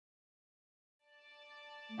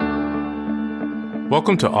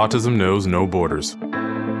Welcome to Autism Knows No Borders.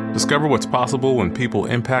 Discover what's possible when people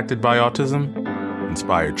impacted by autism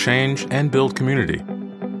inspire change and build community.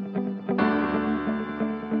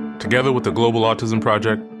 Together with the Global Autism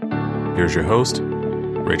Project, here's your host,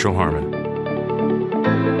 Rachel Harmon.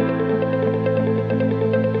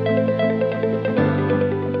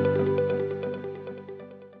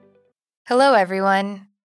 Hello, everyone.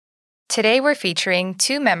 Today we're featuring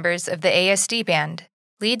two members of the ASD band,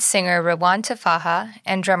 lead singer Rawan Tafaha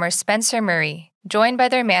and drummer Spencer Murray, joined by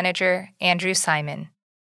their manager, Andrew Simon.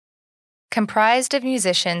 Comprised of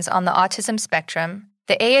musicians on the autism spectrum,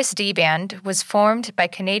 the ASD band was formed by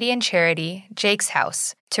Canadian charity Jake's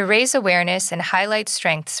House to raise awareness and highlight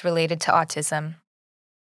strengths related to autism.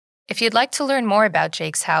 If you'd like to learn more about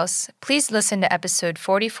Jake's House, please listen to episode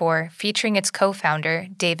 44 featuring its co-founder,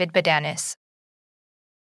 David Badanis.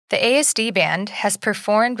 The ASD band has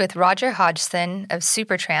performed with Roger Hodgson of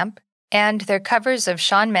Supertramp, and their covers of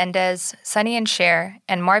Shawn Mendes, Sonny and Cher,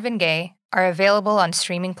 and Marvin Gaye are available on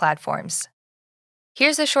streaming platforms.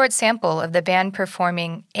 Here's a short sample of the band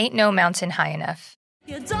performing Ain't No Mountain High Enough.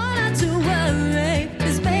 You don't have to worry,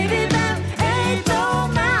 'cause baby, there ain't no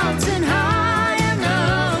mountain high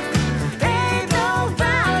enough. Ain't no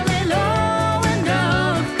valley low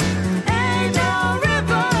enough. Ain't no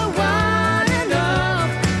river wide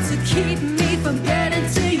enough to keep me from getting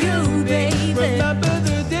to you, baby. Remember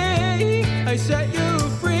the day I set you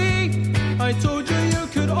free. I told you you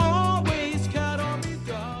could always count on me,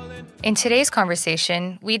 darling. In today's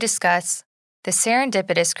conversation, we discuss the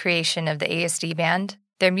serendipitous creation of the ASD band,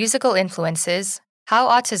 their musical influences, how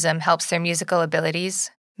autism helps their musical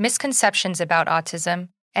abilities, misconceptions about autism,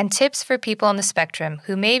 and tips for people on the spectrum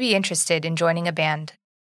who may be interested in joining a band.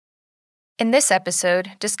 In this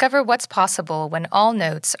episode, discover what's possible when all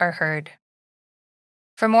notes are heard.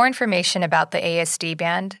 For more information about the ASD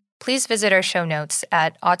band, please visit our show notes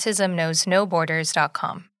at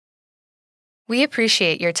autismknowsnoborders.com. We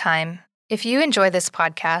appreciate your time. If you enjoy this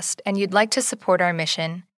podcast and you'd like to support our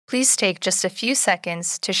mission, please take just a few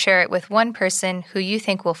seconds to share it with one person who you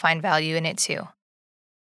think will find value in it too.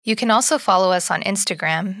 You can also follow us on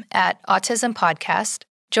Instagram at Autism Podcast,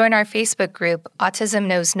 join our Facebook group Autism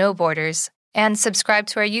Knows No Borders, and subscribe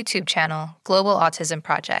to our YouTube channel, Global Autism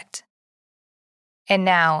Project. And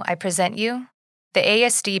now I present you the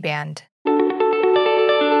ASD band.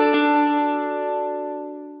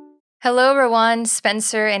 Hello, Rawan,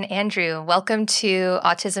 Spencer, and Andrew. Welcome to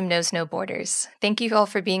Autism Knows No Borders. Thank you all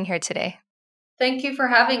for being here today. Thank you for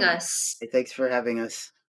having us. Hey, thanks for having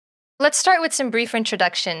us. Let's start with some brief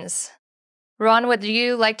introductions. Rawan, would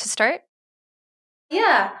you like to start?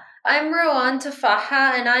 Yeah, I'm Rawan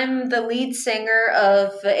Tafaha, and I'm the lead singer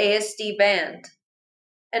of the ASD band.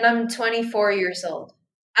 And I'm 24 years old.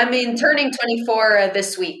 I mean, turning 24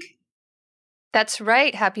 this week. That's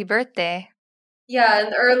right. Happy birthday. Yeah,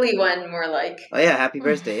 an early one, more like. Oh yeah, happy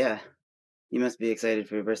birthday, yeah. You must be excited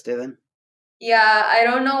for your birthday then? Yeah, I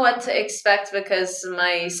don't know what to expect because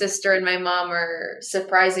my sister and my mom are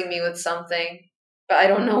surprising me with something, but I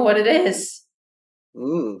don't know what it is.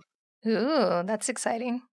 Ooh. Ooh, that's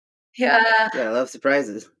exciting. Yeah. Yeah, I love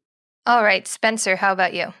surprises. All right, Spencer, how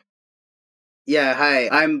about you? Yeah, hi,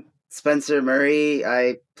 I'm Spencer Murray.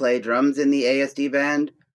 I play drums in the ASD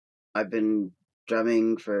band. I've been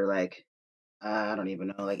drumming for I don't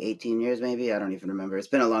even know, 18 years maybe? I don't even remember. It's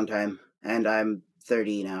been a long time. And I'm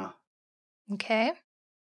 30 now. Okay.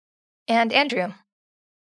 And Andrew?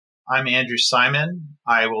 I'm Andrew Simon.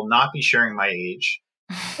 I will not be sharing my age,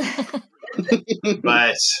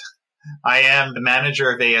 but I am the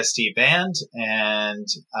manager of ASD band and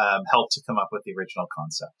helped to come up with the original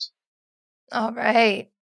concept. All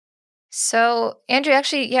right. So, Andrew,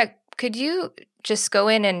 actually, could you just go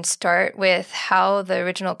in and start with how the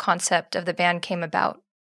original concept of the band came about?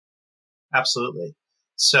 Absolutely.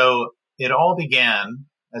 So it all began,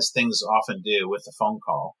 as things often do, with a phone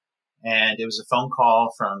call. And it was a phone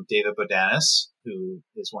call from David Badanis, who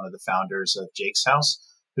is one of the founders of Jake's House,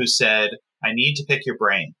 who said, I need to pick your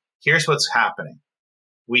brain. Here's what's happening.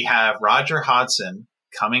 We have Roger Hodgson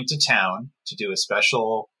coming to town to do a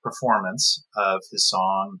special performance of his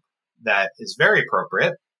song that is very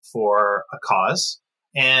appropriate for a cause,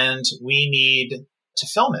 and we need to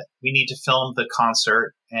film it. We need to film the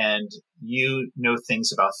concert, and you know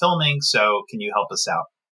things about filming, so can you help us out?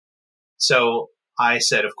 So I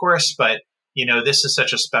said, of course, but this is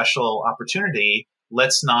such a special opportunity.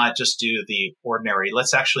 Let's not just do the ordinary.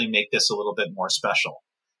 Let's actually make this a little bit more special.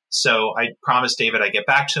 So I promised David I'd get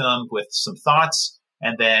back to him with some thoughts,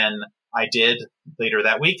 and then I did later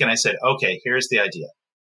that week, and I said, okay, here's the idea.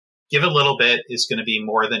 Give It a Little Bit is going to be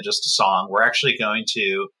more than just a song. We're actually going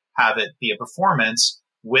to have it be a performance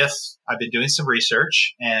with, I've been doing some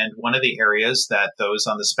research, and one of the areas that those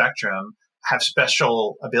on the spectrum have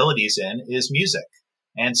special abilities in is music.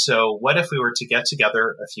 And so what if we were to get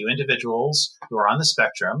together a few individuals who are on the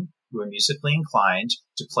spectrum, who are musically inclined,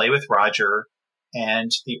 to play with Roger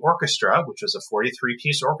and the orchestra, which was a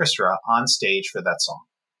 43-piece orchestra, on stage for that song.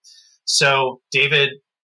 So David,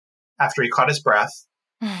 after he caught his breath,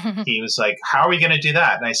 he was like, how are we going to do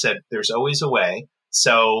that? And I said, there's always a way.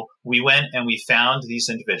 So we went and we found these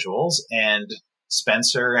individuals, and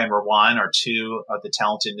Spencer and Rowan are two of the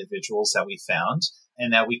talented individuals that we found,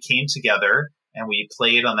 and that we came together and we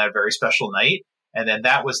played on that very special night. And then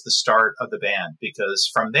that was the start of the band, because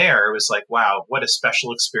from there it was like, wow, what a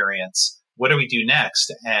special experience. What do we do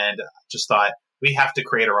next? And just thought, we have to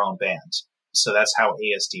create our own band. So that's how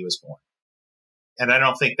ASD was born. And I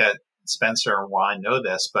don't think that Spencer and Juan know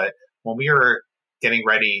this, but when we were getting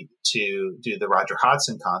ready to do the Roger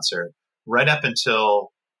Hodgson concert, right up until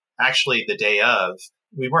actually the day of,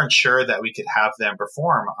 we weren't sure that we could have them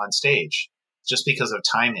perform on stage just because of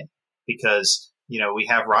timing. Because, we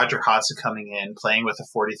have Roger Hodgson coming in, playing with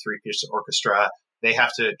a 43-piece orchestra. They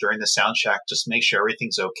have to, during the sound check, just make sure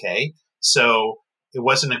everything's okay. So it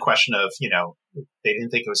wasn't a question of, they didn't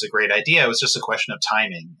think it was a great idea. It was just a question of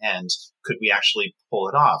timing and could we actually pull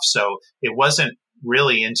it off? So it wasn't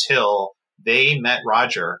really until they met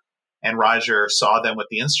Roger and Roger saw them with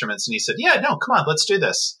the instruments and he said, yeah, no, come on, let's do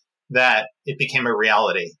this, that it became a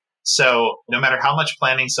reality. So no matter how much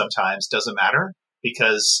planning sometimes doesn't matter,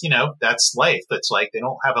 because, that's life. That's like, they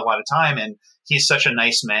don't have a lot of time. And he's such a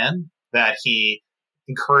nice man that he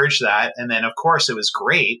encouraged that. And then of course it was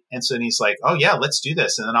great. And so then he's like, oh yeah, let's do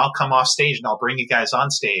this. And then I'll come off stage and I'll bring you guys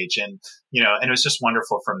on stage. And, and it was just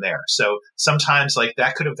wonderful from there. So sometimes like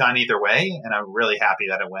that could have gone either way. And I'm really happy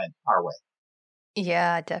that it went our way.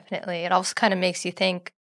 Yeah, definitely. It also kind of makes you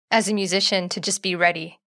think as a musician to just be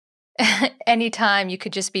ready. Anytime you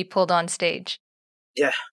could just be pulled on stage.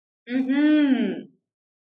 Yeah. Mm-hmm.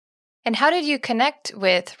 And how did you connect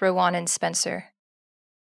with Rowan and Spencer?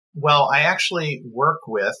 Well, I actually work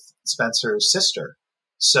with Spencer's sister.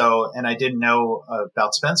 So, and I didn't know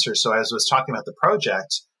about Spencer. So as I was talking about the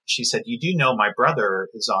project, she said, you do know my brother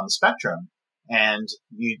is on the spectrum and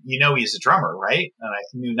you know he's a drummer, right? And I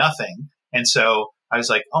knew nothing. And so I was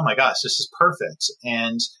like, oh my gosh, this is perfect.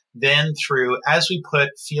 And then as we put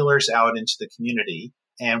feelers out into the community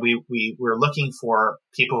and we were looking for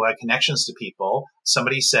people who had connections to people,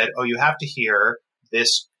 somebody said, oh, you have to hear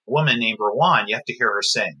this woman named Rowan. You have to hear her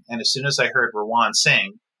sing. And as soon as I heard Rowan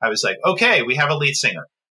sing, I was like, okay, we have a lead singer.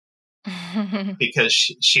 Because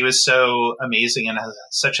she was so amazing and has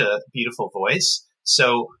such a beautiful voice.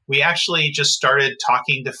 So we actually just started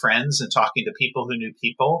talking to friends and talking to people who knew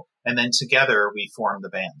people. And then together we formed the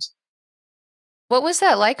band. What was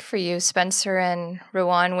that like for you, Spencer and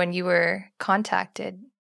Rowan, when you were contacted?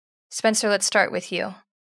 Spencer, let's start with you.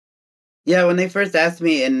 Yeah, when they first asked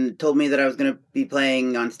me and told me that I was going to be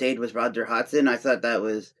playing on stage with Roger Hodgson, I thought that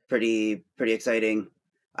was pretty exciting.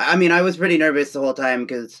 I mean, I was pretty nervous the whole time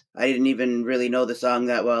because I didn't even really know the song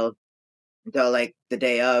that well until like the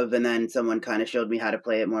day of, and then someone kind of showed me how to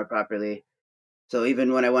play it more properly. So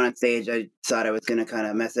even when I went on stage, I thought I was going to kind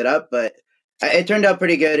of mess it up, but it turned out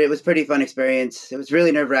pretty good. It was a pretty fun experience. It was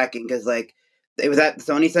really nerve-wracking because like it was at the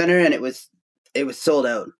Sony Center and it was sold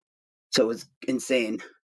out. So it was insane.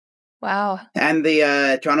 Wow. And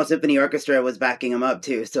the Toronto Symphony Orchestra was backing him up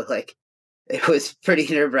too. So like it was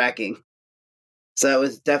pretty nerve-wracking. So it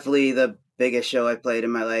was definitely the biggest show I played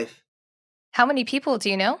in my life. How many people do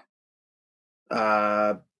you know?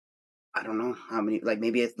 I don't know how many, like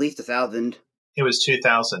maybe at least 1,000. It was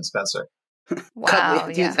 2,000, Spencer. Wow.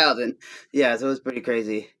 Yeah. 2,000. Yeah, so it was pretty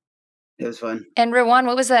crazy. It was fun. And Rowan,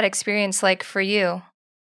 what was that experience like for you?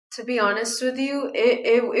 To be honest with you,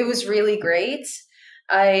 it was really great.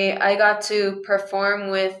 I got to perform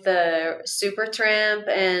with Supertramp,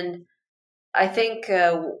 and I think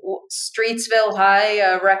Streetsville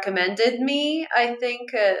High recommended me. I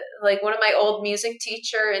think like one of my old music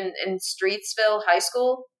teacher in Streetsville High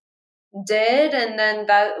School did, and then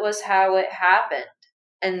that was how it happened.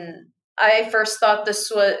 And I first thought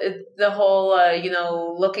this was the whole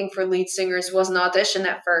looking for lead singers was an audition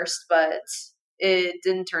at first, but it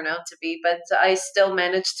didn't turn out to be. But I still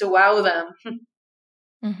managed to wow them.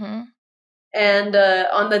 Mm-hmm. And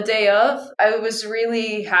on the day of, I was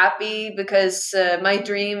really happy because my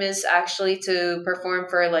dream is actually to perform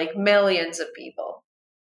for like millions of people.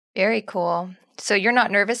 Very cool. So you're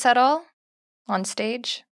not nervous at all on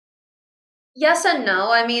stage? Yes and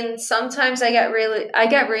no. I mean, sometimes I get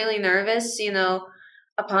really nervous,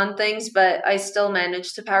 upon things, but I still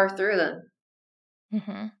manage to power through them.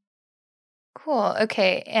 Mm-hmm. Cool.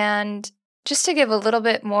 Okay. And just to give a little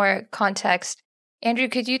bit more context, Andrew,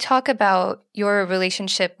 could you talk about your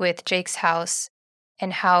relationship with Jake's House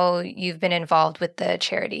and how you've been involved with the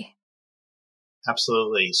charity?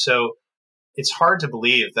 Absolutely. So it's hard to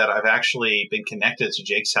believe that I've actually been connected to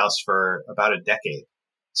Jake's House for about a decade.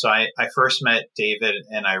 So I first met David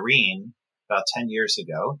and Irene about 10 years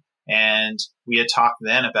ago, and we had talked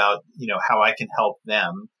then about, how I can help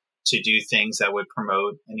them to do things that would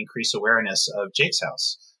promote and increase awareness of Jake's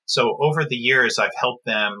House. So over the years, I've helped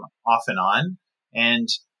them off and on. And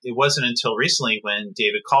it wasn't until recently when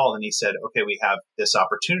David called and he said, okay, we have this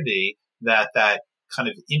opportunity that kind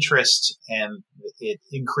of interest and it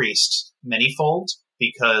increased manyfold,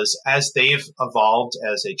 because as they've evolved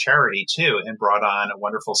as a charity too and brought on a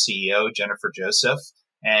wonderful CEO, Jennifer Joseph,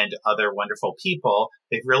 and other wonderful people,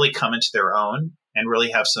 they've really come into their own and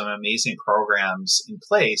really have some amazing programs in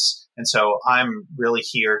place. And so I'm really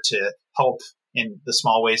here to help in the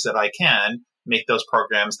small ways that I can make those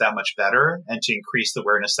programs that much better and to increase the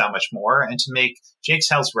awareness that much more and to make Jake's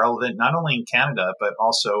House relevant not only in Canada, but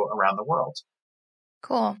also around the world.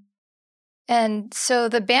 Cool. And so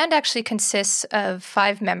the band actually consists of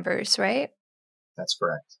 5 members, right? That's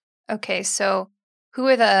correct. Okay. So who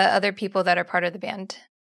are the other people that are part of the band?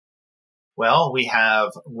 Well, we have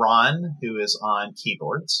Ron, who is on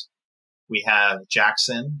keyboards. We have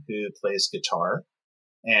Jackson, who plays guitar.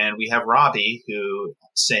 And we have Robbie, who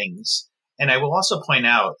sings. And I will also point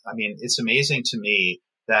out, it's amazing to me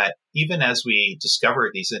that even as we discover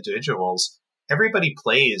these individuals, everybody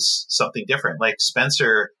plays something different. Like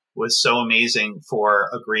Spencer was so amazing for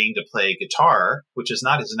agreeing to play guitar, which is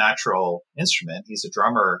not his natural instrument. He's a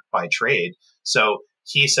drummer by trade. So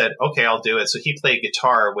he said, okay, I'll do it. So he played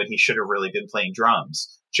guitar when he should have really been playing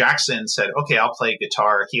drums. Jackson said, okay, I'll play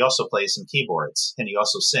guitar. He also plays some keyboards and he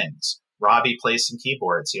also sings. Robbie plays some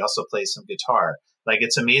keyboards. He also plays some guitar. Like,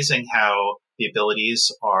 it's amazing how the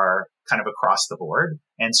abilities are kind of across the board.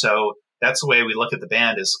 And so that's the way we look at the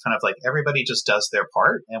band, is kind of like everybody just does their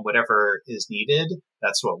part, and whatever is needed,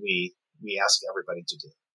 that's what we ask everybody to do.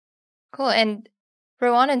 Cool. And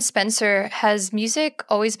Rowan and Spencer, has music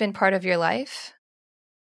always been part of your life?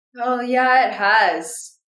 Oh, yeah, it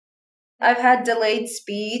has. I've had delayed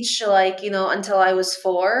speech, until I was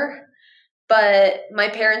 4. But my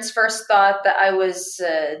parents first thought that I was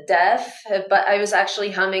deaf, but I was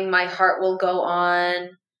actually humming My Heart Will Go On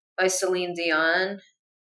by Celine Dion.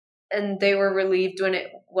 And they were relieved when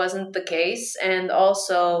it wasn't the case. And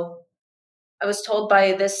also, I was told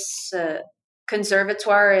by this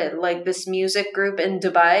conservatoire, like this music group in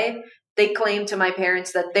Dubai, they claimed to my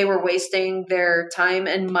parents that they were wasting their time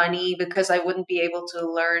and money because I wouldn't be able to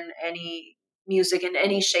learn any music in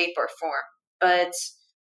any shape or form. But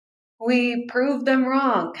we proved them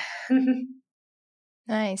wrong.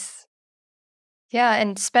 Nice. Yeah,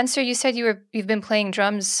 and Spencer, you said you've been playing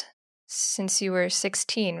drums since you were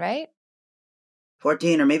 16, right?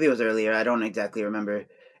 14, or maybe it was earlier. I don't exactly remember.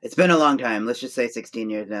 It's been a long time. Let's just say 16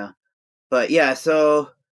 years now. But yeah, so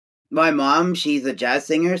my mom, she's a jazz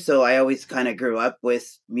singer, so I always kind of grew up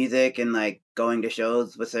with music and like going to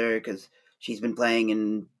shows with her because she's been playing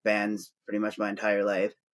in bands pretty much my entire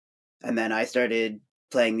life. And then I started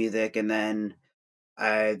playing music, and then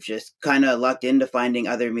I've just kind of lucked into finding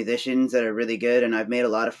other musicians that are really good, and I've made a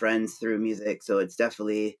lot of friends through music, so it's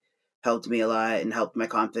definitely helped me a lot and helped my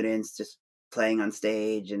confidence just playing on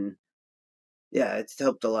stage, and yeah, it's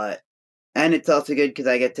helped a lot. And it's also good because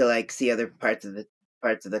I get to like see other parts of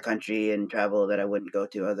the country and travel that I wouldn't go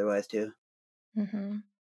to otherwise too. Mm-hmm.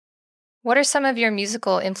 What are some of your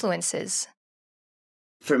musical influences?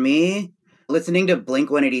 For me, listening to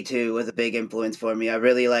Blink-182 was a big influence for me. I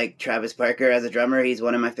really like Travis Barker as a drummer. He's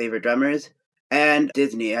one of my favorite drummers. And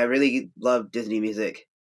Disney. I really love Disney music.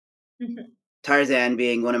 Tarzan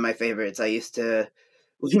being one of my favorites.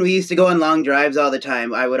 When we used to go on long drives all the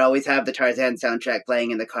time, I would always have the Tarzan soundtrack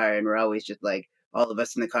playing in the car, and we're always just like, all of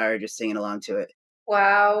us in the car just singing along to it.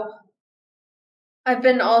 Wow. I've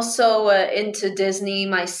been also into Disney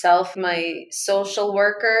myself. My social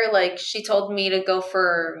worker, she told me to go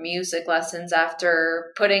for music lessons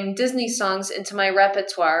after putting Disney songs into my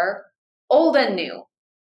repertoire, old and new.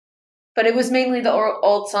 But it was mainly the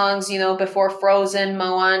old songs, before Frozen,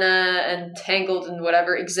 Moana, and Tangled and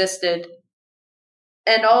whatever existed.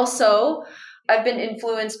 And also, I've been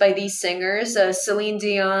influenced by these singers, Celine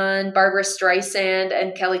Dion, Barbara Streisand,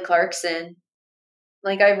 and Kelly Clarkson.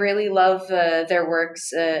 I really love their works,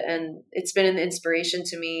 and it's been an inspiration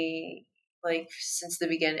to me, since the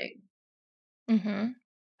beginning. Mm-hmm.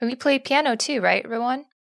 And you play piano too, right, Rowan?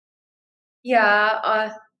 Yeah,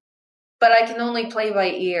 but I can only play by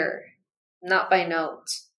ear, not by note.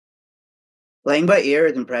 Playing by ear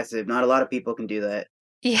is impressive. Not a lot of people can do that.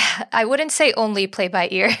 Yeah, I wouldn't say only play by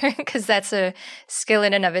ear because that's a skill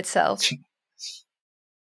in and of itself.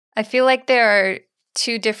 I feel like there are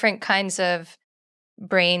two different kinds of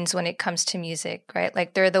brains when it comes to music, right?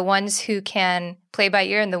 Like there are the ones who can play by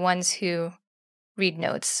ear and the ones who read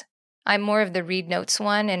notes. I'm more of the read notes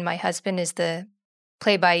one, and my husband is the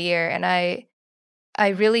play by ear. And I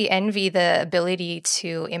really envy the ability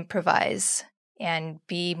to improvise and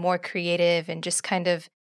be more creative and just kind of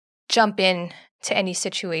jump in to any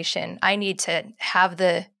situation. I need to have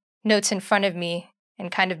the notes in front of me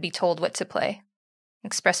and kind of be told what to play.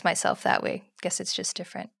 Express myself that way. Guess it's just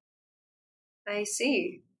different. I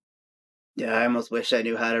see. Yeah, I almost wish I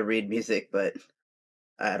knew how to read music, but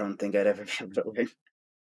I don't think I'd ever be able to learn.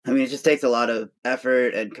 I mean, it just takes a lot of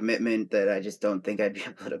effort and commitment that I just don't think I'd be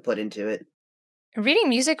able to put into it. Reading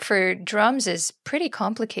music for drums is pretty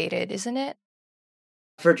complicated, isn't it?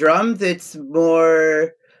 For drums, it's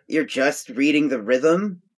more you're just reading the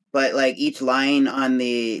rhythm, but like each line on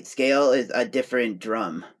the scale is a different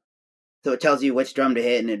drum. So it tells you which drum to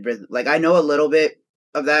hit, and like I know a little bit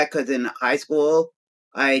of that because in high school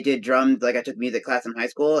I did drums. Like I took music class in high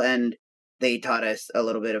school, and they taught us a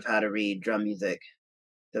little bit of how to read drum music.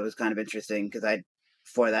 That was kind of interesting because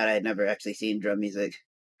before that I had never actually seen drum music.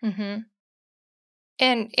 Mm-hmm.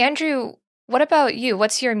 And Andrew, what about you?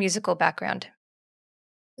 What's your musical background?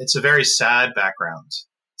 It's a very sad background.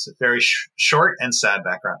 It's a very short and sad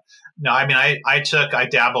background. No, I mean, I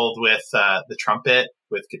dabbled with the trumpet,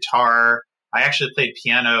 with guitar. I actually played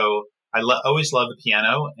piano. I always loved the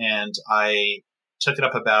piano, and I took it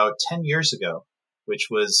up about 10 years ago, which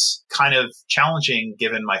was kind of challenging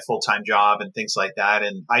given my full-time job and things like that.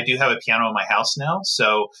 And I do have a piano in my house now,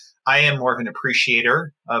 so I am more of an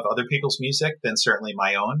appreciator of other people's music than certainly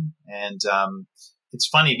my own. And it's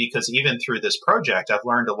funny because even through this project, I've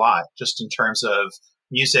learned a lot just in terms of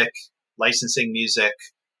music, licensing music,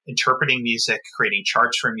 interpreting music, creating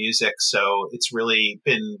charts for music. So it's really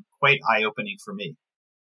been quite eye-opening for me.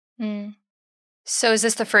 Mm. So is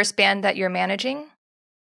this the first band that you're managing?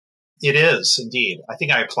 It is indeed. I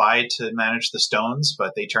think I applied to manage the Stones,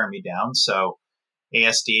 but they turned me down. So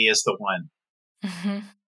ASD is the one. Mm-hmm.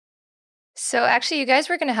 So actually, you guys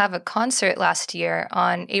were going to have a concert last year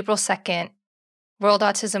on April 2nd, World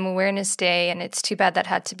Autism Awareness Day, and it's too bad that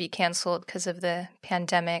had to be canceled because of the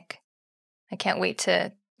pandemic. I can't wait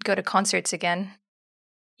to go to concerts again.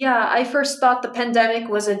 Yeah, I first thought the pandemic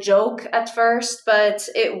was a joke at first, but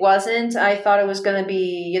it wasn't. I thought it was going to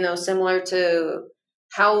be, similar to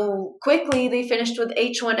how quickly they finished with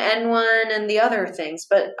H1N1 and the other things,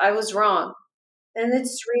 but I was wrong. And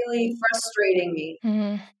it's really frustrating me.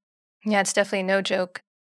 Mm-hmm. Yeah, it's definitely no joke.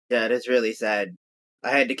 Yeah, it is really sad. I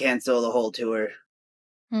had to cancel the whole tour.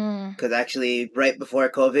 Because actually, right before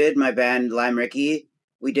COVID, my band, Lime Ricky,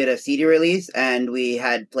 we did a CD release, and we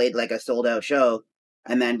had played like a sold-out show.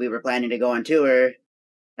 And then we were planning to go on tour,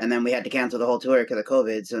 and then we had to cancel the whole tour because of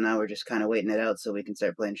COVID, so now we're just kind of waiting it out so we can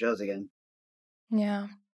start playing shows again. Yeah.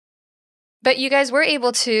 But you guys were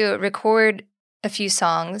able to record a few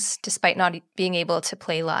songs despite not being able to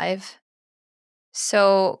play live.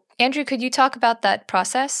 So, Andrew, could you talk about that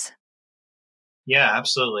process? Yeah,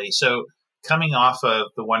 absolutely. So coming off of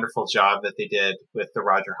the wonderful job that they did with the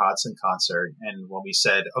Roger Hodgson concert, and when we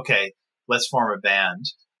said, okay, let's form a band,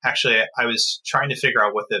 actually, I was trying to figure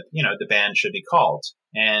out what the band should be called.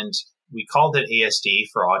 And we called it ASD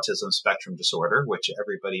for Autism Spectrum Disorder, which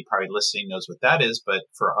everybody probably listening knows what that is, but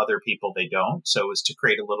for other people, they don't. So it was to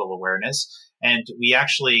create a little awareness. And we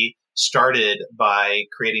actually started by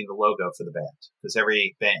creating the logo for the band, because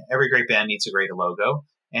every great band needs a great logo.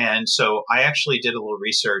 And so I actually did a little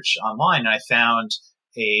research online, and I found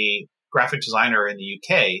a graphic designer in the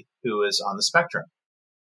UK who is on the spectrum.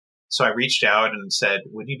 So I reached out and said,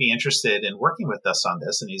 would you be interested in working with us on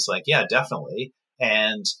this? And he's like, yeah, definitely.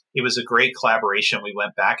 And it was a great collaboration. We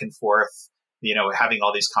went back and forth, having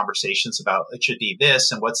all these conversations about it should be this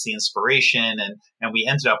and what's the inspiration. And we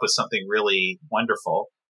ended up with something really wonderful.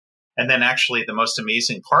 And then actually the most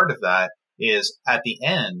amazing part of that is at the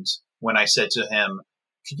end, when I said to him,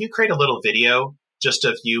 could you create a little video just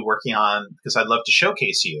of you working on, because I'd love to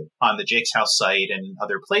showcase you on the Jake's House site and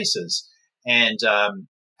other places. And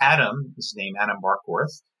Adam, his name, Adam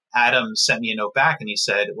Barkworth, Adam sent me a note back and he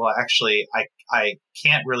said, well, actually, I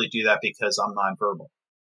can't really do that because I'm nonverbal.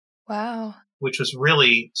 Wow. Which was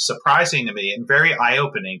really surprising to me and very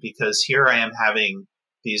eye-opening, because here I am having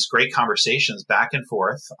these great conversations back and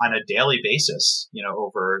forth on a daily basis,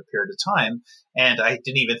 over a period of time. And I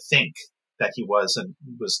didn't even think that he was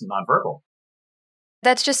nonverbal.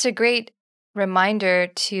 That's just a great reminder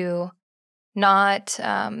to not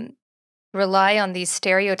rely on these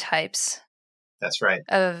stereotypes That's right.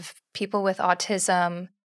 of people with autism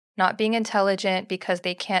not being intelligent because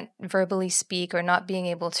they can't verbally speak or not being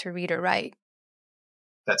able to read or write.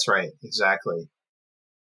 That's right. Exactly.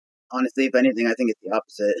 Honestly, if anything, I think it's the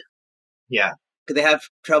opposite. Yeah. Because they have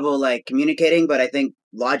trouble like communicating, but I think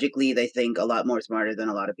logically they think a lot more smarter than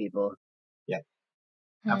a lot of people.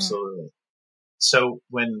 Absolutely. So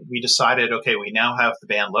when we decided, okay, we now have the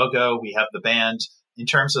band logo, we have the band. In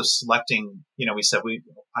terms of selecting, we said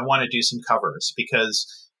I want to do some covers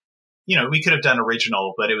because, we could have done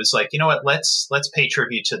original, but it was like, you know what, let's pay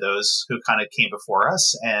tribute to those who kind of came before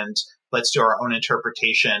us, and let's do our own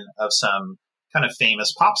interpretation of some kind of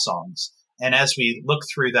famous pop songs. And as we look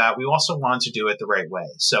through that, we also wanted to do it the right way.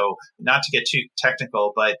 So not to get too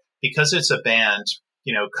technical, but because it's a band,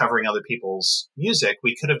 covering other people's music,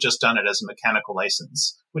 we could have just done it as a mechanical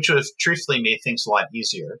license, which would have truthfully made things a lot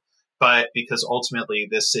easier. But because ultimately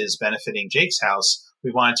this is benefiting Jake's House,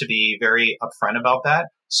 we wanted to be very upfront about that.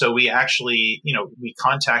 So we actually, we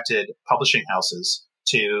contacted publishing houses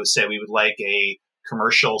to say we would like a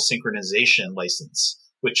commercial synchronization license,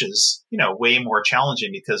 which is, way more challenging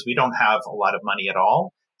because we don't have a lot of money at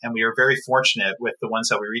all. And we are very fortunate with the ones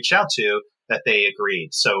that we reached out to that they agreed.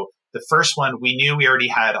 So the first one, we knew we already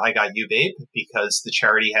had I Got You Babe because the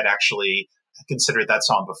charity had actually considered that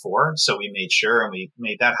song before. So we made sure and we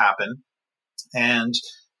made that happen. And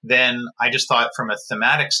then I just thought from a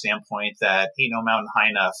thematic standpoint that Ain't No Mountain High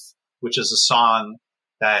Enough, which is a song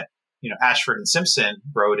that, Ashford and Simpson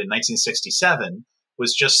wrote in 1967,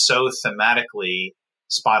 was just so thematically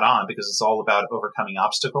spot on because it's all about overcoming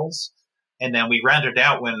obstacles. And then we rounded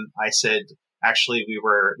out when I said, actually,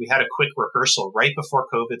 we had a quick rehearsal right before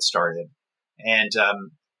COVID started. And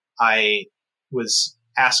I was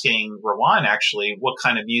asking Rowan actually what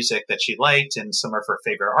kind of music that she liked and some of her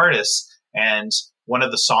favorite artists. And one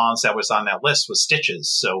of the songs that was on that list was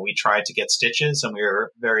Stitches. So we tried to get Stitches and we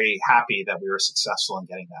were very happy that we were successful in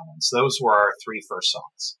getting that one. So those were our three first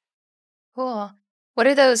songs. Cool. What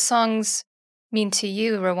do those songs mean to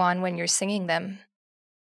you, Rowan, when you're singing them?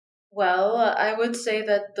 Well, I would say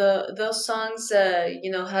that those songs,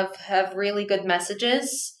 have really good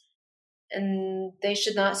messages, and they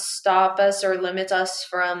should not stop us or limit us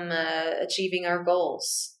from achieving our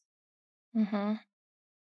goals. Mm-hmm.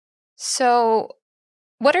 So,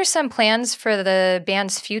 what are some plans for the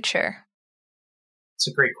band's future? It's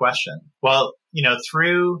a great question. Well,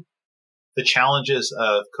 through the challenges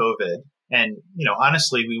of COVID, and,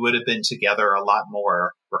 honestly, we would have been together a lot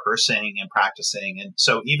more rehearsing and practicing. And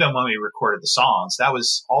so even when we recorded the songs,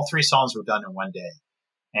 all three songs were done in one day.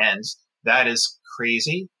 And that is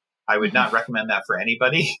crazy. I would not recommend that for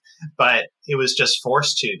anybody, but it was just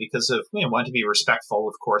forced to because of, we wanted to be respectful,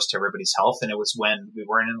 of course, to everybody's health. And it was when we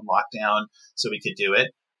weren't in lockdown, so we could do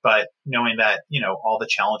it. But knowing that, all the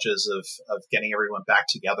challenges of getting everyone back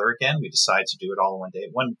together again, we decided to do it all in one day,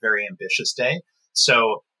 one very ambitious day.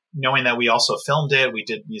 So knowing that we also filmed it, we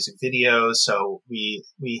did music videos. So we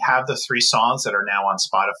have the three songs that are now on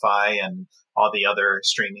Spotify and all the other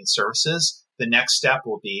streaming services. The next step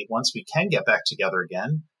will be, once we can get back together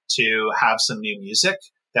again, to have some new music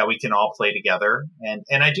that we can all play together. And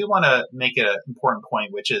I do want to make an important point,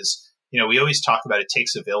 which is, we always talk about it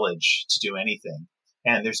takes a village to do anything.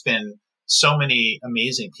 And there's been so many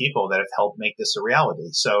amazing people that have helped make this a reality.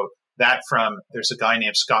 So there's a guy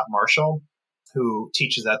named Scott Marshall who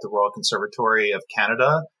teaches at the Royal Conservatory of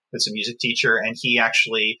Canada. It's a music teacher, and he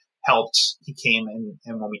actually helped. He came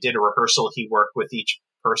and when we did a rehearsal, he worked with each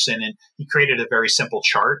person, and he created a very simple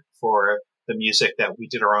chart for the music that we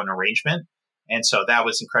did our own arrangement. And so that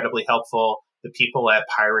was incredibly helpful. The people at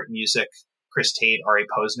Pirate Music, Chris Tate, Ari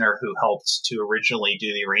Posner, who helped to originally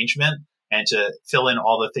do the arrangement and to fill in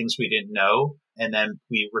all the things we didn't know. And then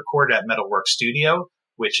we recorded at Metalwork Studio,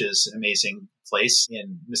 which is an amazing place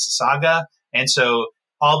in Mississauga. And so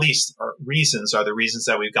all these reasons are the reasons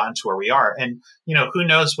that we've gotten to where we are. And, who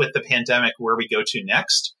knows with the pandemic where we go to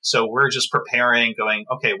next. So we're just preparing, going,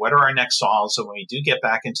 okay, what are our next songs? So when we do get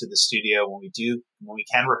back into the studio, when we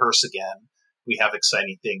can rehearse again, we have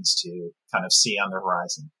exciting things to kind of see on the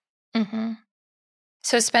horizon. Mm-hmm.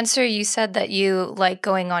 So Spencer, you said that you like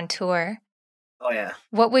going on tour. Oh, yeah.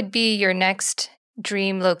 What would be your next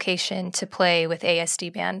dream location to play with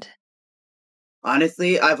ASD Band?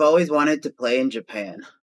 Honestly, I've always wanted to play in Japan.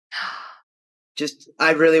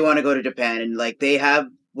 I really want to go to Japan, and they have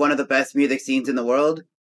one of the best music scenes in the world.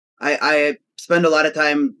 I spend a lot of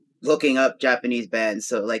time looking up Japanese bands,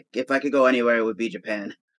 so if I could go anywhere, it would be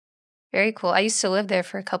Japan. Very cool. I used to live there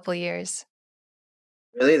for a couple years.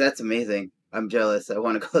 Really? That's amazing. I'm jealous. I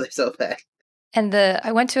want to go there so bad. And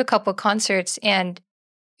I went to a couple concerts, and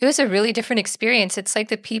It was a really different experience. It's like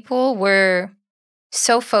the people were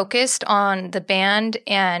so focused on the band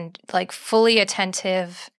and like fully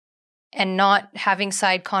attentive and not having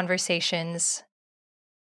side conversations.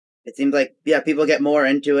 It seems like, yeah, people get more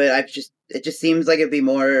into it. It just seems like it'd be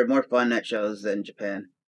more fun at shows in Japan.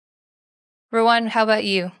 Rowan, how about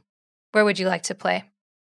you? Where would you like to play?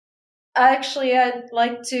 Actually, I'd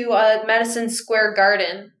like to Madison Square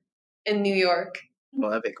Garden in New York. Well,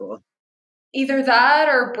 that'd be cool. Either that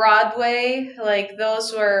or Broadway. Like,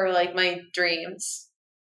 those were like my dreams.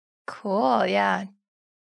 Cool, yeah.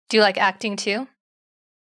 Do you like acting too?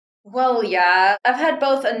 Well, yeah. I've had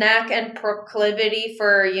both a knack and proclivity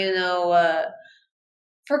for,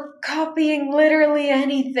 for copying literally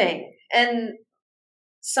anything. And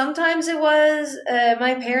sometimes it was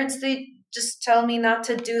my parents, they just tell me not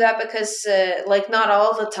to do that because, like, not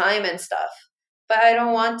all the time and stuff. But I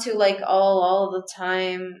don't want to, like, all the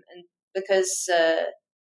time, and because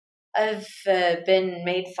I've been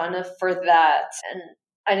made fun of for that, and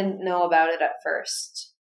I didn't know about it at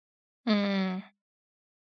first. Mm.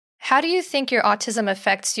 How do you think your autism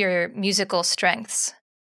affects your musical strengths?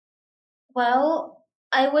 Well,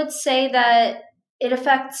 I would say that it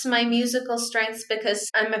affects my musical strengths because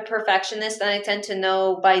I'm a perfectionist and I tend to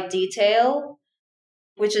know by detail,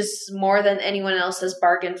 which is more than anyone else has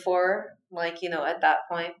bargained for, like, at that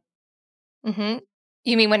point. Mm-hmm.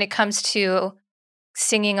 You mean when it comes to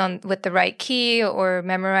singing on with the right key or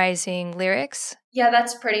memorizing lyrics? Yeah,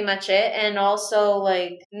 that's pretty much it. And also,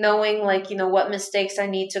 like, knowing, like, what mistakes I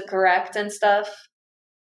need to correct and stuff.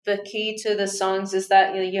 The key to the songs is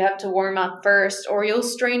that you have to warm up first or you'll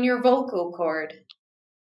strain your vocal cord.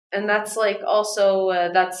 And that's like also,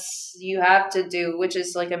 that's you have to do, which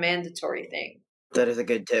is like a mandatory thing. That is a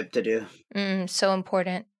good tip to do. So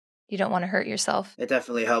important. You don't want to hurt yourself. It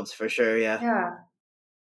definitely helps for sure, yeah. Yeah.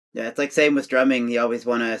 Yeah, it's like same with drumming. You always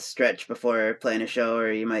want to stretch before playing a show,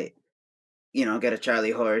 or you might, get a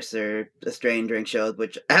Charlie horse or a strain during shows,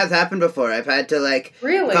 which has happened before. I've had to, like,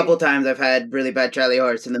 Really? a couple times I've had really bad Charlie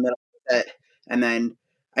horse in the middle of the set, and then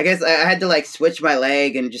I guess I had to, like, switch my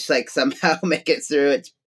leg and just, like, somehow make it through.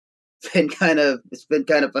 It's been kind of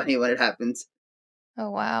funny when it happens. Oh,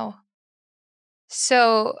 wow.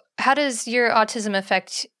 So how does your autism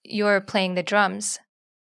affect your playing the drums?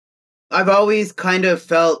 I've always kind of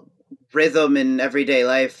felt rhythm in everyday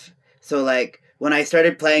life. So, like, when I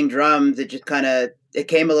started playing drums, it just it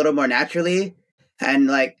came a little more naturally. And,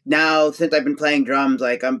 like, now, since I've been playing drums,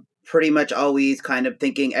 like, I'm pretty much always kind of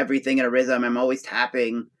thinking everything in a rhythm. I'm always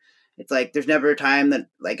tapping. It's like, there's never a time that,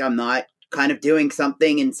 like, I'm not kind of doing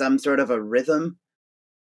something in some sort of a rhythm.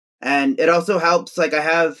 And it also helps, like, I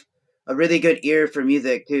have a really good ear for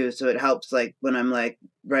music, too. So it helps, like, when I'm, like,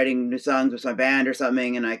 writing new songs with my band or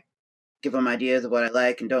something, and I give them ideas of what I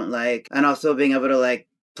like and don't like. And also being able to, like,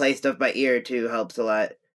 play stuff by ear, too, helps a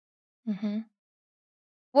lot. Mm-hmm.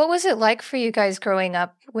 What was it like for you guys growing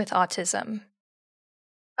up with autism?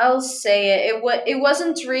 I'll say it. It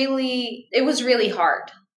was really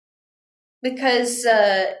hard. Because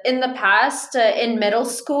in the past, in middle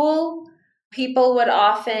school, people would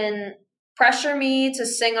often pressure me to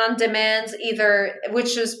sing on demand,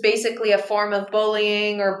 which was basically a form of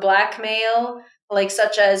bullying or blackmail, like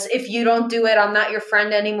such as, if you don't do it, I'm not your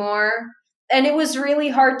friend anymore. And it was really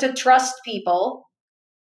hard to trust people.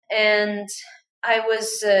 And I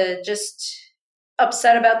was just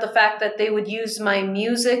upset about the fact that they would use my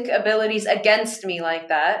music abilities against me like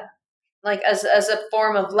that, like as a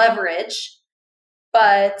form of leverage.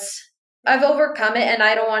 But I've overcome it, and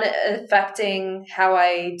I don't want it affecting how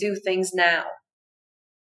I do things now.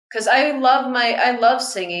 Because I love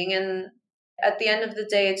singing, and at the end of the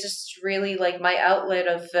day, it's just really like my outlet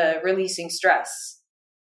of releasing stress.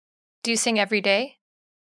 Do you sing every day?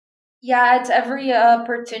 Yeah, it's every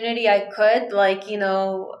opportunity I could. Like,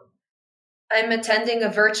 I'm attending a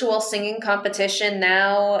virtual singing competition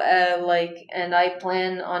now, and I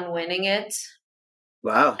plan on winning it.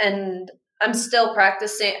 Wow. And I'm still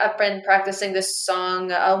practicing. I've been practicing this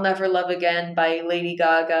song, I'll Never Love Again by Lady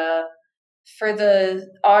Gaga, for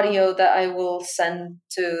the audio that I will send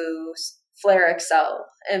to Flare XL.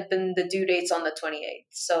 And the due date's on the 28th.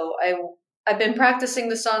 So I've been practicing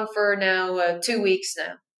the song for now 2 weeks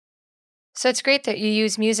now. So it's great that you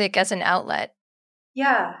use music as an outlet.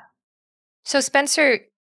 Yeah. So Spencer,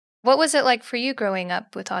 what was it like for you growing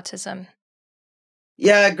up with autism?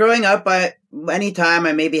 Yeah, growing up, anytime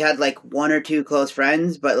I maybe had, like, one or two close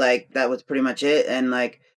friends, but, like, that was pretty much it. And,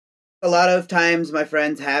 like, a lot of times my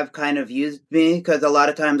friends have kind of used me, because a lot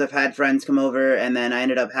of times I've had friends come over and then I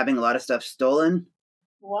ended up having a lot of stuff stolen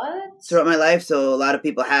What? throughout my life. So a lot of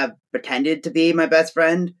people have pretended to be my best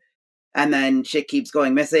friend. and then shit keeps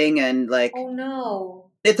going missing, and like Oh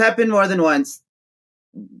no. it's happened more than once.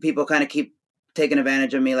 People kind of keep taking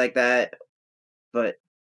advantage of me like that, but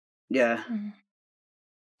yeah. Mm.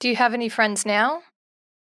 Do you have any friends now?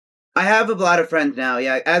 I have a lot of friends now.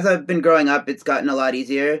 Yeah, as I've been growing up, it's gotten a lot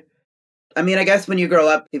easier. I mean, I guess when you grow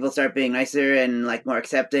up, people start being nicer and like more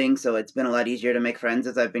accepting, so it's been a lot easier to make friends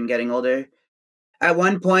as I've been getting older. At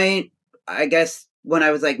one point, I guess when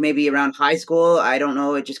I was like maybe around high school, I don't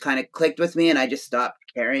know, it just kind of clicked with me and I just stopped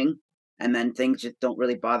caring. And then things just don't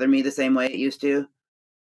really bother me the same way it used to,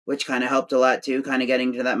 which kind of helped a lot too, kind of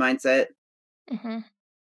getting to that mindset. Mm-hmm.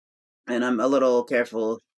 And I'm a little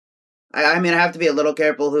careful. I mean, I have to be a little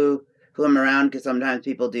careful who I'm around because sometimes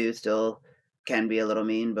people do still can be a little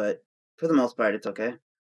mean, but for the most part, it's okay.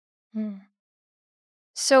 Mm.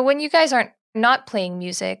 So when you guys aren't not playing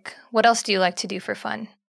music, what else do you like to do for fun?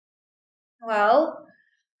 Well,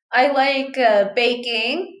 I like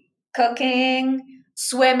baking, cooking,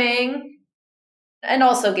 swimming, and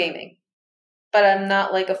also gaming. But I'm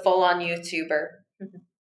not like a full on YouTuber.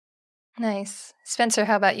 Nice. Spencer,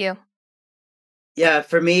 how about you? Yeah,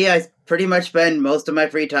 for me, I pretty much spend most of my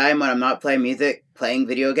free time when I'm not playing music, playing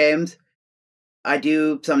video games. I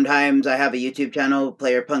do sometimes, I have a YouTube channel,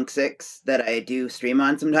 Player Punk 6, that I do stream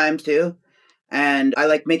on sometimes too. And I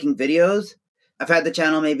like making videos. I've had the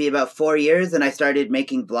channel maybe about 4 years and I started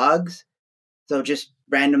making vlogs. So just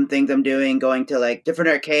random things I'm doing, going to like different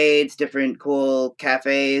arcades, different cool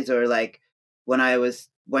cafes, or like when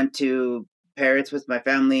went to Paris with my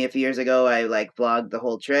family a few years ago, I like vlogged the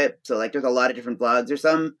whole trip. So like there's a lot of different vlogs. There's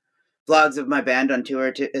some vlogs of my band on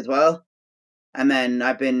tour too, as well. And then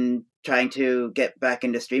I've been trying to get back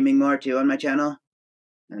into streaming more too on my channel.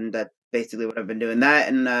 And that's basically what I've been doing. That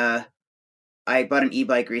and I bought an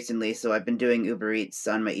e-bike recently, so I've been doing Uber Eats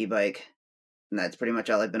on my e-bike. And that's pretty much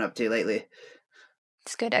all I've been up to lately.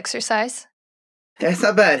 It's good exercise. Yeah, it's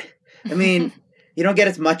not bad. I mean, you don't get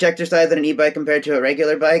as much exercise on an e-bike compared to a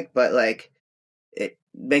regular bike, but like it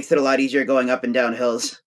makes it a lot easier going up and down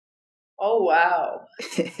hills. Oh, wow.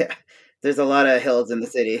 Yeah. There's a lot of hills in the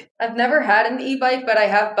city. I've never had an e-bike, but I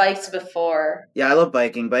have bikes before. Yeah, I love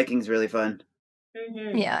biking. Biking's really fun.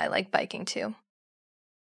 Mm-hmm. Yeah, I like biking too.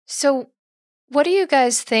 So, what do you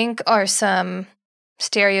guys think are some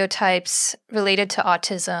stereotypes related to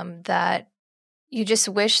autism that you just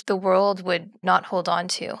wish the world would not hold on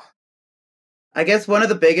to? I guess one of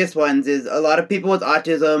the biggest ones is a lot of people with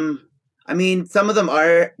autism. I mean, some of them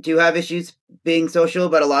do have issues being social,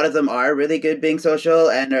 but a lot of them are really good being social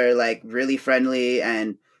and are like really friendly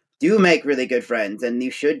and do make really good friends, and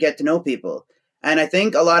you should get to know people. And I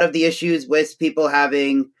think a lot of the issues with people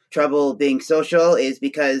having trouble being social is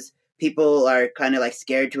because people are kind of like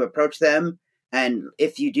scared to approach them. And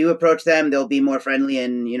if you do approach them, they'll be more friendly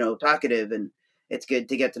and, talkative. And it's good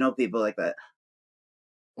to get to know people like that.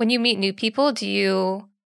 When you meet new people, do you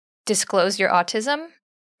disclose your autism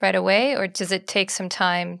right away, or does it take some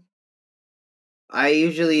time? I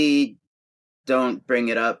usually don't bring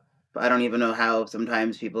it up. I don't even know how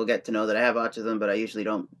sometimes people get to know that I have autism, but I usually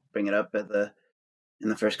don't bring it up in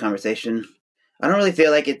the first conversation. I don't really feel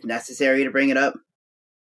like it's necessary to bring it up.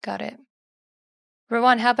 Got it.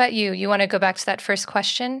 Rowan, how about you? You want to go back to that first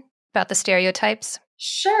question about the stereotypes?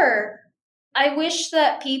 Sure. I wish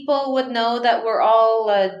that people would know that we're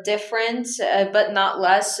all different, but not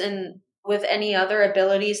less, and with any other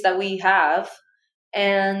abilities that we have.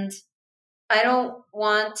 And I don't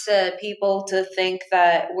want people to think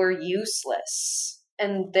that we're useless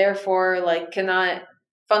and therefore like cannot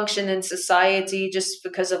function in society just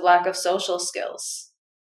because of lack of social skills.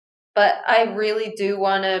 But I really do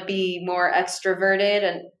want to be more extroverted,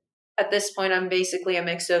 and at this point I'm basically a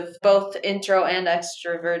mix of both intro and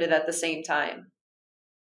extroverted at the same time.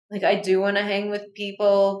 Like I do want to hang with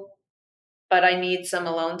people, but I need some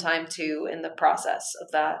alone time too in the process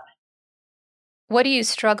of that. What do you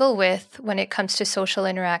struggle with when it comes to social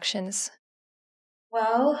interactions?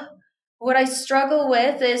 Well, what I struggle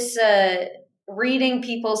with is reading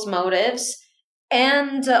people's motives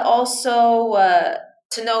and also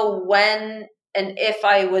to know when and if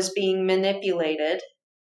I was being manipulated.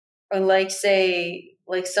 Or like say,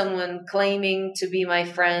 like someone claiming to be my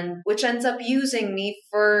friend, which ends up using me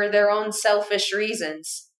for their own selfish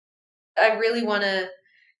reasons. I really want to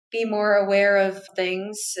be more aware of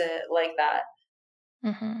things like that.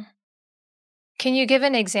 Mm-hmm. Can you give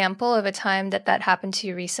an example of a time that happened to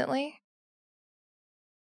you recently?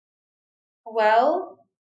 Well,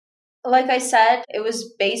 like I said, it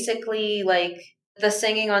was basically like the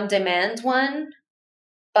singing on demand one,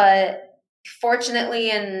 but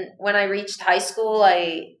fortunately when I reached high school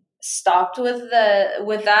I stopped with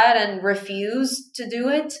that and refused to do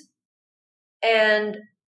it. And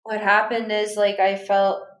what happened is like I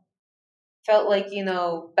felt like,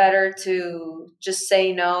 better to just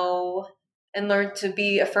say no and learn to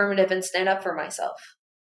be affirmative and stand up for myself.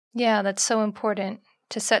 Yeah, that's so important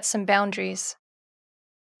to set some boundaries.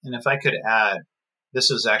 And if I could add, this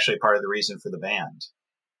was actually part of the reason for the band,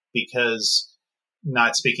 because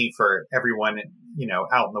not speaking for everyone,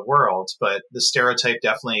 out in the world, but the stereotype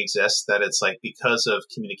definitely exists that it's like because of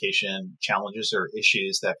communication challenges or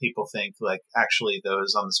issues that people think like actually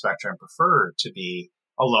those on the spectrum prefer to be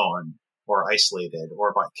alone or isolated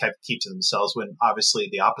or keep to themselves, when obviously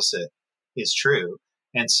the opposite is true.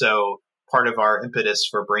 And so part of our impetus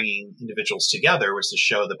for bringing individuals together was to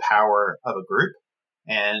show the power of a group.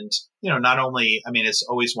 And, not only, it's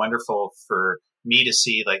always wonderful for me to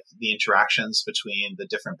see like the interactions between the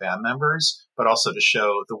different band members, but also to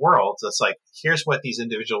show the world that's like, here's what these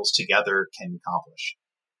individuals together can accomplish.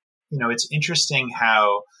 It's interesting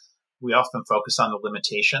how we often focus on the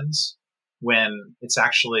limitations when it's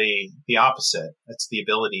actually the opposite. It's the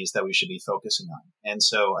abilities that we should be focusing on. And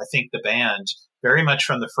so I think the band, very much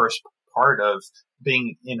from the first part of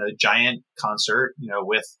being in a giant concert,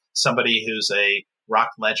 with somebody who's a rock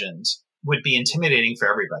legend, would be intimidating for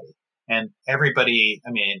everybody. And everybody,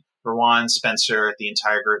 Rowan, Spencer, the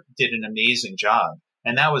entire group did an amazing job.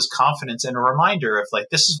 And that was confidence and a reminder of like,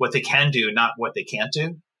 this is what they can do, not what they can't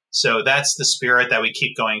do. So that's the spirit that we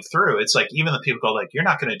keep going through. It's like, even the people go like, you're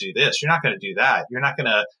not going to do this. You're not going to do that. You're not going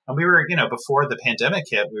to, and we were, before the pandemic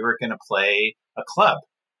hit, we were going to play a club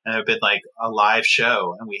and it had been like a live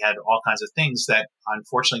show. And we had all kinds of things that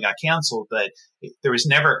unfortunately got canceled, but there was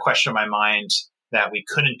never a question in my mind that we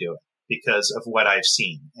couldn't do it because of what I've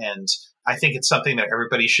seen. And I think it's something that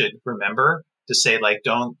everybody should remember to say, like,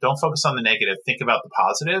 don't focus on the negative, think about the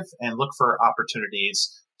positive and look for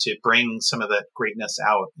opportunities to bring some of that greatness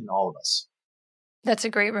out in all of us. That's a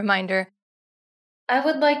great reminder. I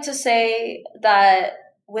would like to say that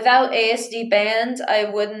without ASD Band, I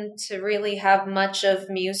wouldn't really have much of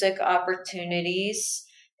music opportunities,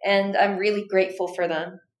 and I'm really grateful for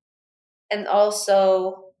them. And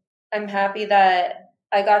also, I'm happy that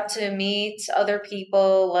I got to meet other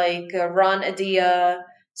people like Ron Adia,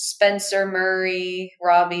 Spencer Murray,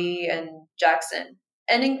 Robbie, and Jackson,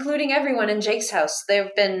 and including everyone in Jake's house.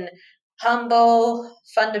 They've been humble,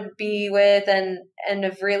 fun to be with, and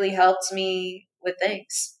have really helped me with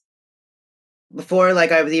things. Before,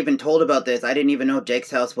 like, I was even told about this, I didn't even know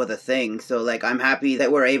Jake's House was a thing. So, like, I'm happy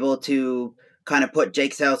that we're able to kind of put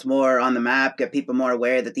Jake's House more on the map, get people more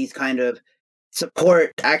aware that these kind of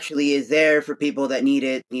support actually is there for people that need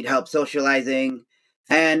it, need help socializing.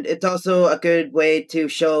 And it's also a good way to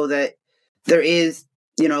show that there is,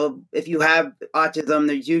 if you have autism,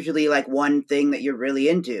 there's usually like one thing that you're really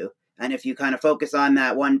into. And if you kind of focus on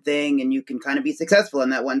that one thing and you can kind of be successful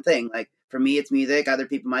in that one thing, like for me, it's music. Other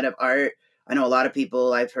people might have art. I know a lot of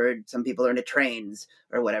people, I've heard some people are into trains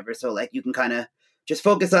or whatever. So like you can kind of just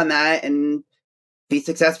focus on that and be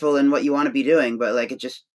successful in what you want to be doing. But like it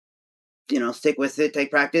just, stick with it, take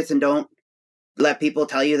practice, and don't let people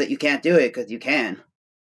tell you that you can't do it, because you can.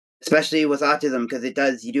 Especially with autism,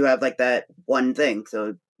 because you do have like that one thing,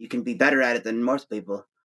 so you can be better at it than most people.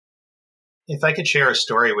 If I could share a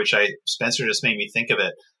story, which Spencer just made me think of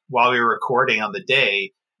it, while we were recording on the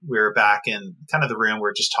day, we were back in kind of the room, we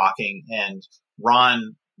were just talking, and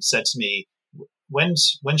Ron said to me,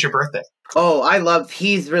 when's your birthday? Oh,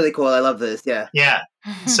 he's really cool. I love this. Yeah. Yeah.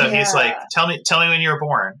 So Yeah. he's like, tell me when you were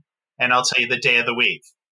born, and I'll tell you the day of the week.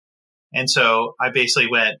 And so I basically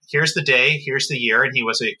went, here's the day, here's the year. And he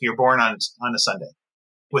was like, you're born on a Sunday,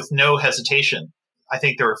 with no hesitation. I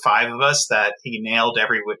think there were 5 of us that he nailed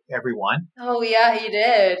every one. Oh, yeah, he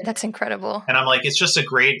did. That's incredible. And I'm like, it's just a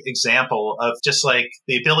great example of just like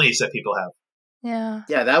the abilities that people have. Yeah.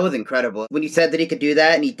 Yeah, that was incredible. When you said that he could do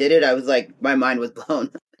that and he did it, I was like, my mind was blown.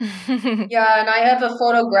 Yeah, and I have a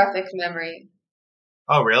photographic memory.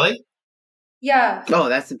 Oh, really? Yeah. Oh,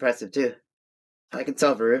 that's impressive too. I can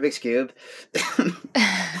solve a Rubik's Cube.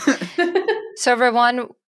 So, Rowan,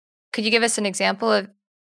 could you give us an example of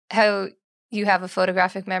how you have a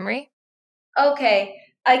photographic memory? Okay,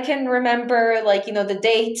 I can remember, like, the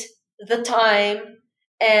date, the time,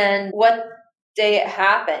 and what day it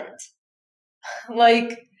happened.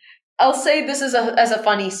 Like, I'll say this as a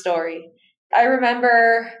funny story. I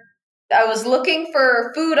remember I was looking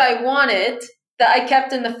for food I wanted that I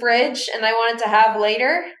kept in the fridge and I wanted to have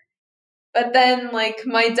later. But then, like,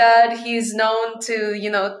 my dad, he's known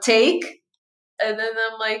to, take. And then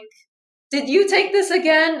I'm like, did you take this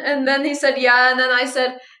again? And then he said, yeah. And then I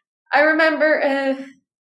said, I remember.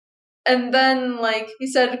 And then, like, he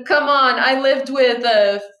said, come on, I lived with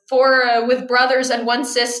 4 with brothers and 1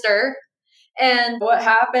 sister. And what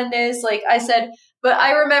happened is, like, I said, but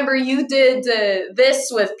I remember you did this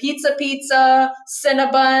with pizza,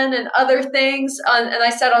 Cinnabon, and other things. And I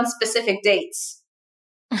said on specific dates.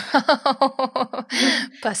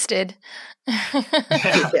 Busted.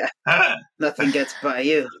 Yeah, nothing gets by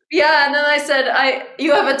you. Yeah, and then I said,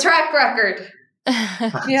 you have a track record.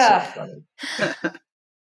 Yeah. So funny.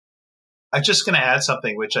 I'm just going to add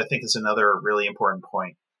something, which I think is another really important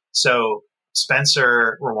point. So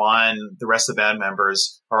Spencer, Rowan, the rest of the band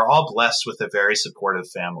members are all blessed with a very supportive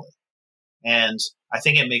family. And I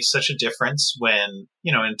think it makes such a difference when,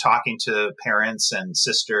 in talking to parents and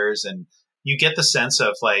sisters, and you get the sense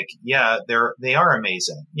of like, yeah, they are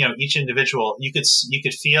amazing. Each individual, you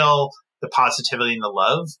could feel the positivity and the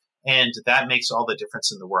love, and that makes all the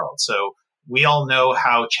difference in the world. So we all know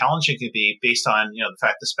how challenging it can be based on, the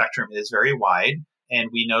fact the spectrum is very wide, and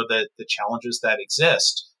we know that the challenges that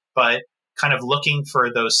exist, but kind of looking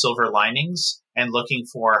for those silver linings and looking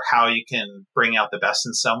for how you can bring out the best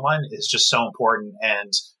in someone is just so important.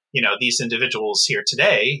 And, these individuals here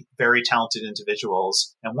today, very talented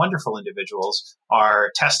individuals and wonderful individuals, are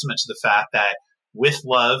testament to the fact that with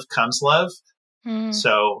love comes love.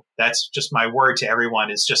 So that's just my word to everyone,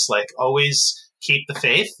 is just like, always keep the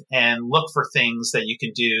faith and look for things that you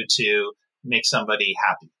can do to make somebody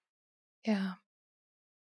happy. Yeah.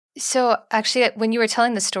 So actually, when you were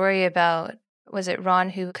telling the story about, was it Ron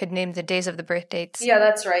who could name the days of the birth dates? Yeah,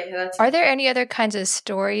 that's right. Are there any other kinds of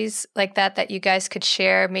stories like that you guys could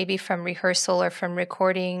share, maybe from rehearsal or from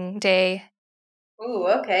recording day? Ooh,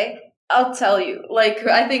 okay. I'll tell you. Like,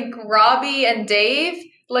 I think Robbie and Dave,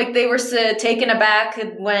 like, they were taken aback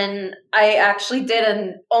when I actually did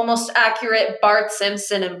an almost accurate Bart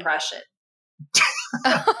Simpson impression.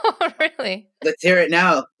 Oh, really? Let's hear it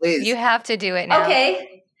now, please. You have to do it now.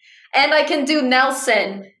 Okay. And I can do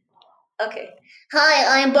Nelson. Okay.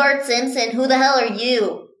 Hi, I'm Bart Simpson. Who the hell are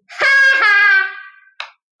you?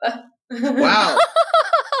 Wow.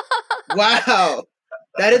 Wow.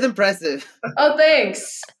 That is impressive. Oh,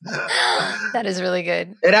 thanks. That is really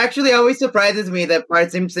good. It actually always surprises me that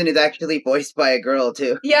Bart Simpson is actually voiced by a girl,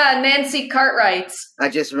 too. Yeah, Nancy Cartwright. I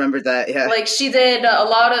just remembered that, yeah. Like, she did a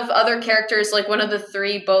lot of other characters, like one of the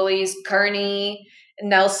three bullies, Kearney,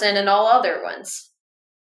 Nelson, and all other ones.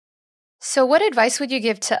 So what advice would you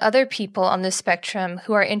give to other people on the spectrum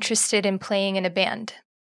who are interested in playing in a band?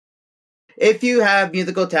 If you have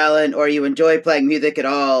musical talent, or you enjoy playing music at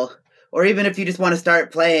all, or even if you just want to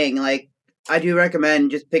start playing, like, I do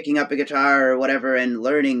recommend just picking up a guitar or whatever and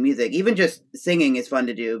learning music. Even just singing is fun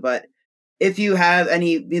to do, but if you have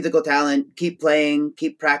any musical talent, keep playing,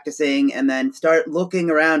 keep practicing, and then start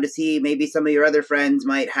looking around to see maybe some of your other friends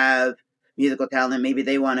might have musical talent. Maybe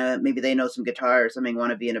they know some guitar or something, want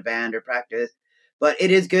to be in a band or practice. But it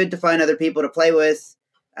is good to find other people to play with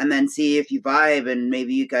and then see if you vibe, and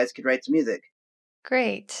maybe you guys could write some music.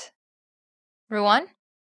 Great. Ruan?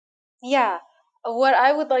 Yeah. What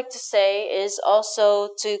I would like to say is also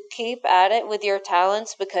to keep at it with your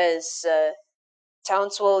talents, because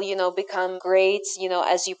talents will, become great,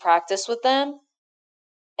 as you practice with them.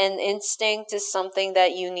 And instinct is something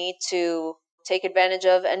that you need to take advantage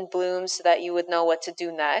of and bloom so that you would know what to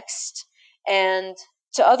do next. And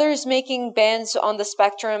to others making bands on the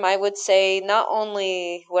spectrum, I would say not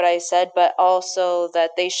only what I said, but also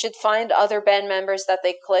that they should find other band members that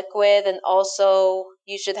they click with. And also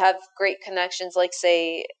you should have great connections, like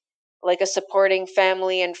a supporting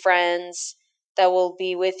family and friends that will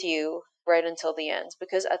be with you right until the end.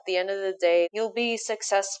 Because at the end of the day, you'll be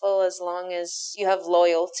successful as long as you have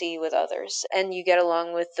loyalty with others and you get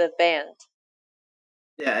along with the band.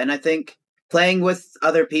 Yeah, and I think playing with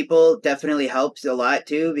other people definitely helps a lot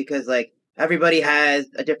too, because like everybody has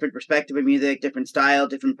a different perspective of music, different style,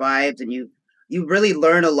 different vibes, and you really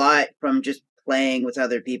learn a lot from just playing with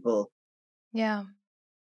other people. Yeah.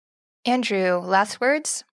 Andrew, last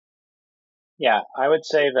words? Yeah, I would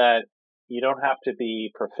say that you don't have to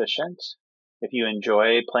be proficient. If you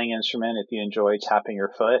enjoy playing an instrument, if you enjoy tapping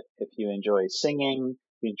your foot, if you enjoy singing,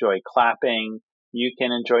 if you enjoy clapping, you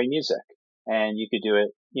can enjoy music. And you could do it,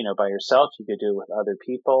 by yourself. You could do it with other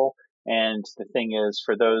people. And the thing is,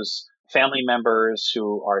 for those family members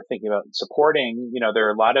who are thinking about supporting, there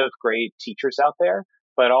are a lot of great teachers out there,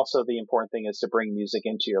 but also the important thing is to bring music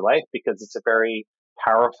into your life, because it's a very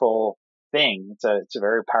powerful thing. It's a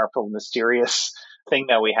very powerful, mysterious thing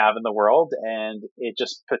that we have in the world, and it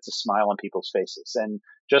just puts a smile on people's faces. And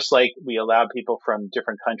just like we allowed people from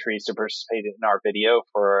different countries to participate in our video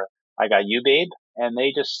for I Got You, Babe, and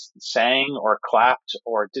they just sang or clapped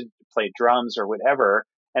or did play drums or whatever.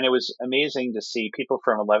 And it was amazing to see people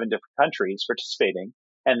from 11 different countries participating,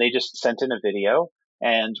 and they just sent in a video.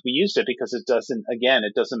 And we used it because it doesn't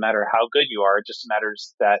matter how good you are. It just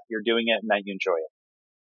matters that you're doing it and that you enjoy it.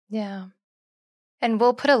 Yeah. And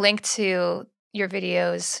we'll put a link to your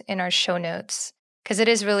videos in our show notes because it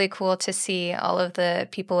is really cool to see all of the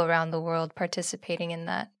people around the world participating in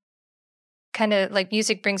that. Kind of like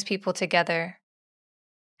music brings people together.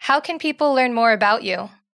 How can people learn more about you?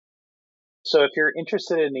 So if you're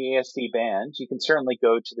interested in the ASD band, you can certainly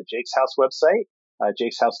go to the Jake's House website,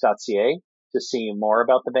 jakeshouse.ca, to see more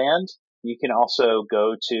about the band. You can also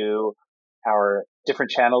go to our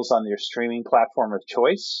different channels on your streaming platform of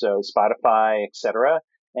choice, so Spotify, etc.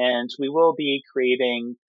 And we will be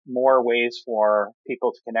creating more ways for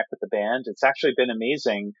people to connect with the band. It's actually been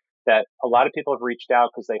amazing that a lot of people have reached out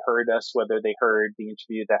because they heard us, whether they heard the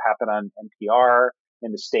interview that happened on NPR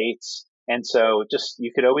in the States. And so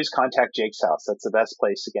you could always contact Jake's House. That's the best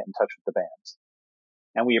place to get in touch with the band.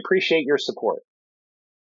 And we appreciate your support.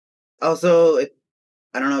 Also,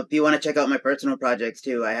 I don't know if you want to check out my personal projects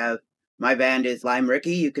too. My band is Lime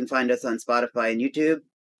Ricky. You can find us on Spotify and YouTube.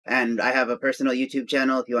 And I have a personal YouTube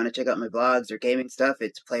channel. If you want to check out my blogs or gaming stuff,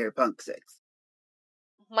 it's PlayerPunk6.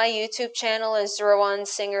 My YouTube channel is Rowan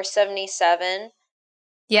Singer 77.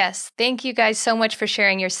 Yes, thank you guys so much for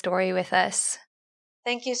sharing your story with us.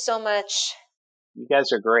 Thank you so much. You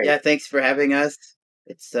guys are great. Yeah, thanks for having us.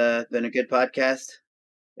 It's been a good podcast.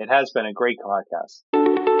 It has been a great podcast.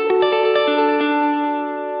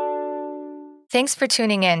 Thanks for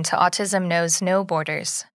tuning in to Autism Knows No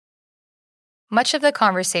Borders. Much of the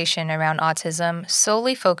conversation around autism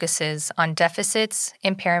solely focuses on deficits,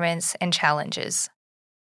 impairments, and challenges.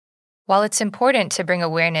 While it's important to bring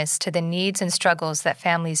awareness to the needs and struggles that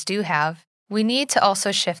families do have, we need to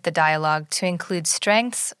also shift the dialogue to include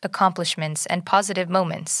strengths, accomplishments, and positive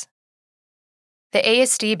moments. The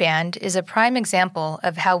ASD Band is a prime example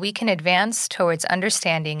of how we can advance towards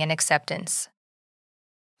understanding and acceptance.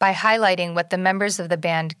 By highlighting what the members of the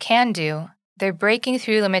band can do, they're breaking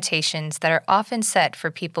through limitations that are often set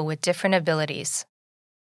for people with different abilities.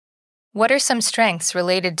 What are some strengths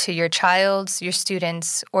related to your child's, your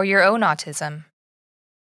students', or your own autism?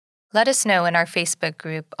 Let us know in our Facebook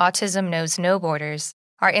group, Autism Knows No Borders,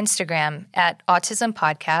 our Instagram @Autism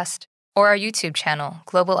Podcast, or our YouTube channel,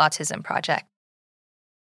 Global Autism Project.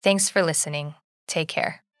 Thanks for listening. Take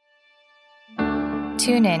care.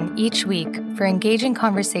 Tune in each week for engaging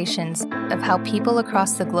conversations of how people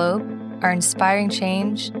across the globe are inspiring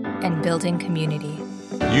change and building community.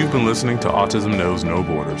 You've been listening to Autism Knows No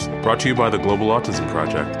Borders, brought to you by the Global Autism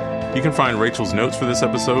Project. You can find Rachel's notes for this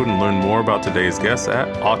episode and learn more about today's guests at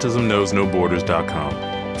autismknowsnoborders.com.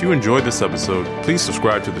 If you enjoyed this episode, please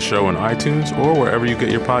subscribe to the show on iTunes or wherever you get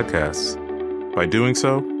your podcasts. By doing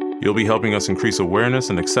so, you'll be helping us increase awareness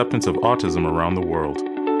and acceptance of autism around the world.